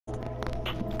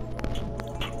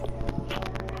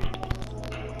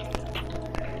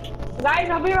Guys,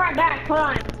 I'll be right back. Hold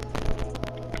on.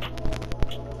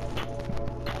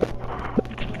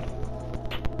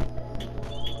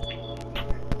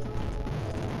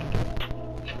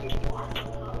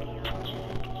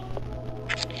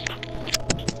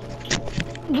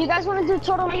 Do you guys want to do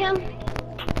Total Mayhem?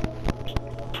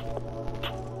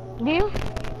 Do you?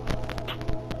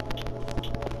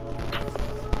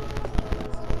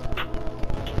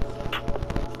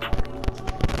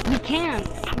 You can.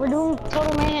 We're doing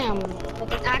Total Mayhem,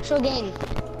 like an actual game.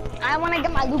 I want to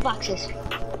get my loot boxes.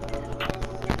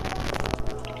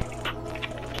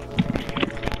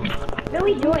 What are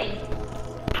we doing?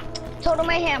 Total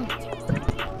Mayhem.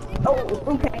 Oh,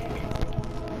 okay.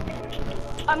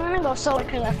 I'm gonna go solo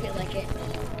because I feel like it.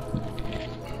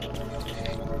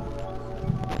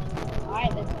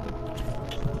 Alright, let's go.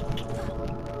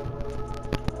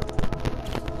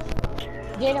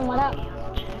 Jaden, what up?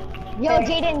 Yo,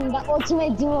 Jaden, the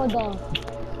ultimate duo though.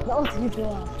 The ultimate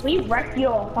duo. We wrecked you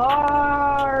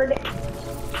hard.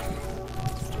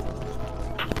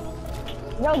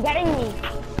 Yo, getting me.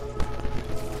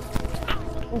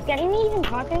 Is getting me even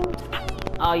talking?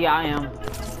 Oh yeah, I am.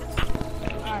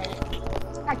 Alright.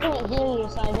 I couldn't hear you,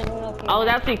 so I didn't know if you I was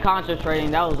actually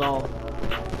concentrating, that was all.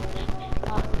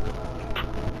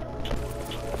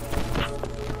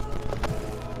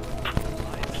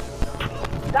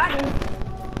 Got him.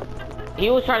 He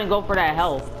was trying to go for that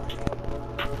health.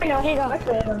 I know, here you go. Let's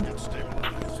save him.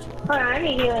 Hold on, I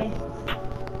need healing.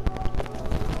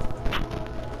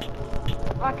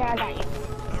 Okay, I got you.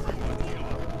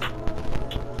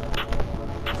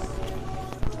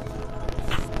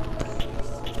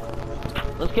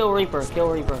 Let's kill Reaper, kill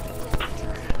Reaper.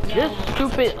 This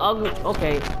stupid ugly,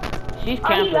 okay. She's Oh,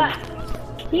 he camping. left.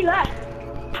 He left.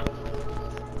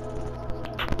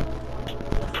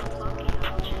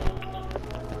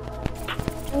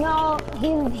 No,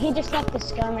 he just left the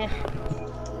skirmish.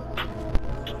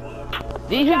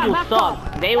 These Yeah, people back suck.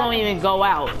 up. They won't even go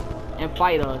out and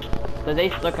fight us. Cause they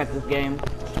suck at this game.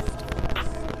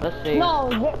 Let's see. No,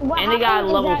 what And they got happened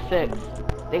is level that- 6.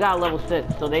 They got level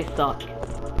 6, so they suck.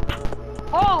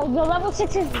 Oh, the level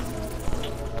 6 is...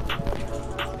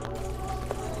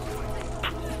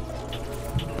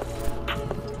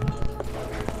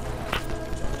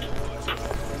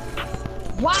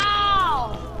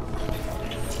 Wow!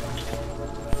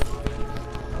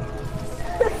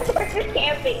 We're just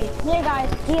camping. Here, guys,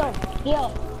 heal,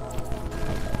 heal.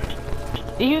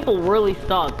 These people really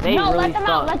suck. They No, really let them suck.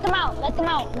 out, let them out, let them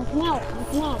out, let them out,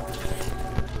 let them out.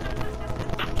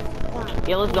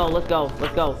 Yeah, let's go, let's go,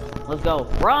 let's go, let's go.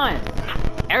 Run!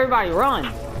 Everybody run!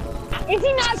 Is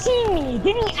he not seeing me?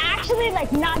 Did he actually,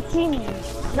 like, not see me?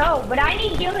 No, but I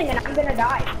need healing and I'm gonna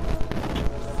die.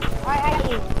 Alright, I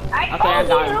got you. I Okay, I told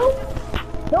got you.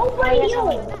 Nobody Oh, yes,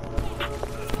 healing.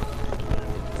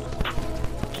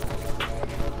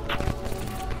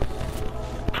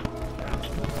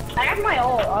 I have my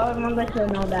ult. I'll remember to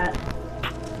know that.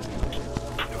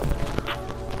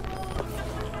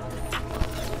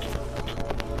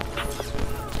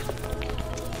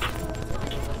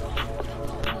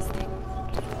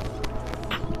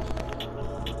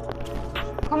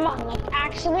 Come on, like,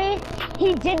 actually,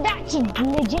 he did that to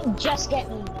legit just get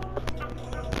me.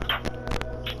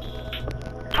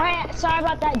 Alright, sorry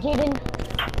about that, Jaden.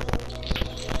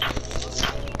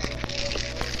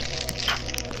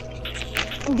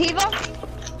 Diva?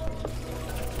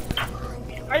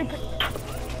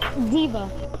 Diva.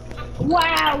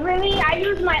 Wow, really? I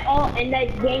used my ult and the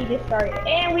game just started.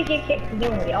 And we get kicked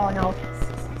again. Oh no.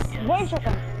 Where's your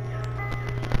gun?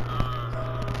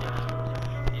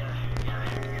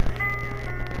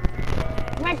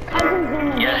 My cousin's in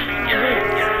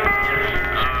the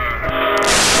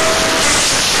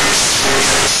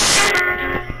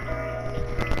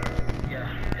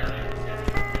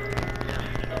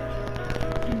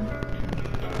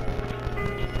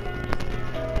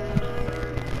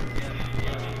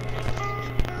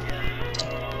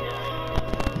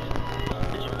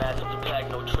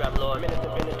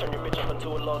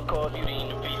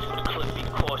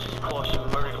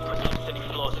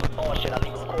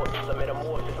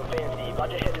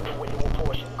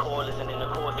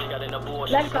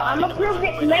Let's go. I'm gonna prove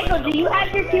it. Lego, do you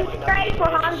have your cute spray for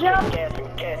Hanzo?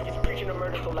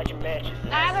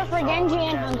 I have it for Genji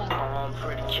and Honda.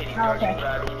 Oh, okay.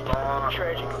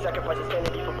 Tragic, sacrifice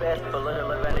sanity for best, but let her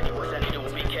live vanity was sanity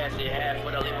will be cast in half,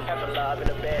 but I leave him half alive in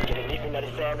a bag, and if you're not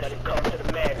a Sam, that it comes to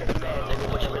the man, tell me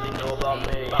what you really know about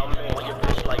me, when your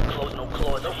bitch bitch like clothes, no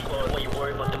claws. Why you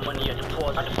worry about the money at the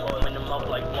pause? I just in the mouth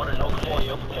like water, no claws.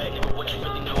 Okay, nigga, what you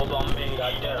really know about me?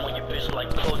 Goddamn, when your bitch like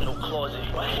clothes, no closet.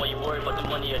 Why you worry about the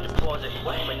money at the deposit?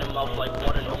 In the mouth like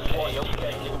water, no claws.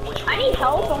 Okay, nigga, what you I need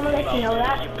help. I'm gonna let you know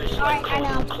that. Alright, I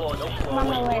know. I'm on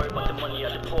my way. about the money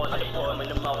at the deposit? In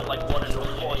the mouth like water, no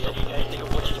claws. Okay,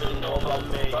 nigga, what you really know about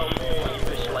me? Why your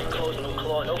bitch like clothes, no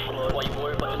claws. Why you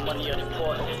worry about the money at the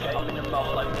deposit? I'm in the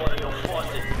mouth like water, no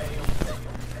faucet.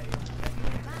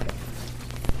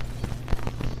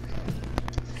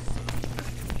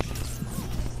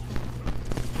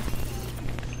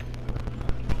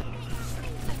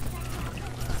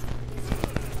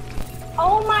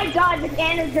 Oh my god, this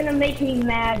Anna's gonna make me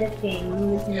mad this game. You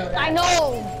need to know that. I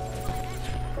know.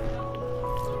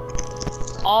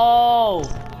 Oh.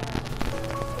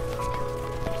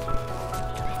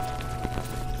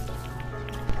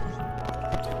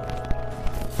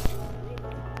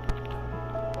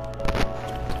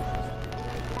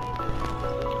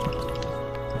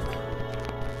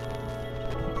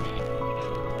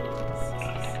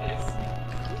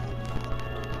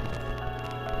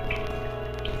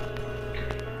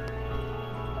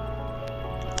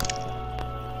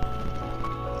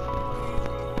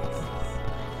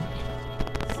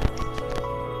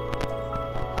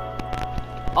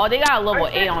 Oh, they got a level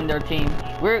 8 on their team.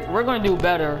 We're gonna do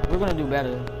better. We're gonna do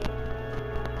better.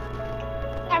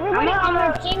 Everybody on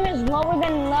our team is lower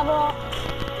than level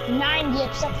 90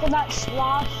 except for that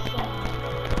sloth.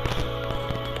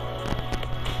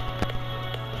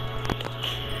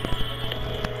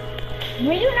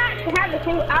 We do not have the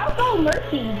same. I'll go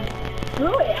Mercy.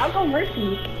 Screw it. I'll go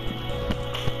Mercy.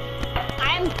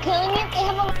 I am killing it. They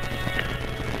have a.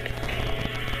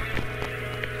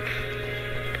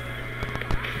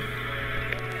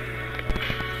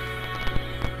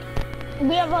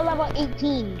 We have a level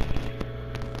 18.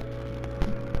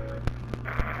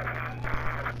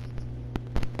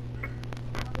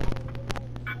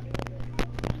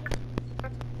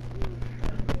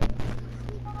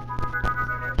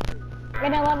 We're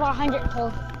gonna level 100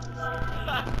 too.